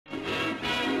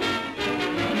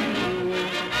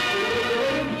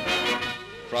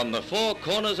From the four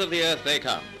corners of the earth they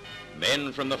come,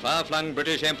 men from the far-flung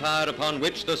British Empire upon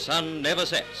which the sun never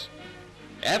sets.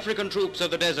 African troops of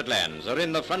the desert lands are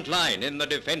in the front line in the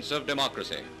defense of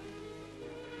democracy.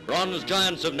 Bronze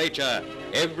giants of nature,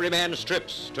 every man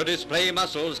strips to display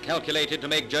muscles calculated to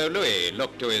make Joe Louis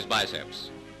look to his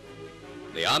biceps.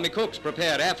 The army cooks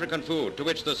prepare African food to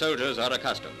which the soldiers are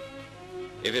accustomed.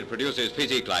 If it produces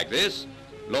physique like this,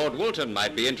 Lord Woolton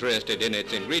might be interested in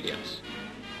its ingredients.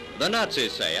 The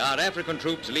Nazis say our African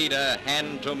troops lead a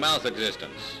hand-to-mouth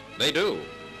existence. They do,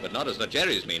 but not as the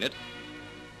Jerrys mean it.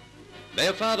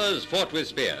 Their fathers fought with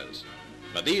spears,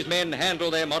 but these men handle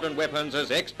their modern weapons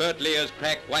as expertly as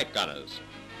crack white gunners.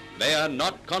 They are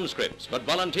not conscripts, but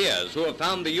volunteers who have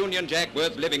found the Union Jack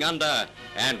worth living under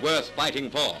and worth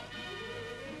fighting for.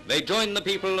 They join the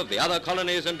people of the other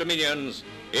colonies and dominions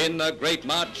in the great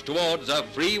march towards a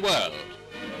free world.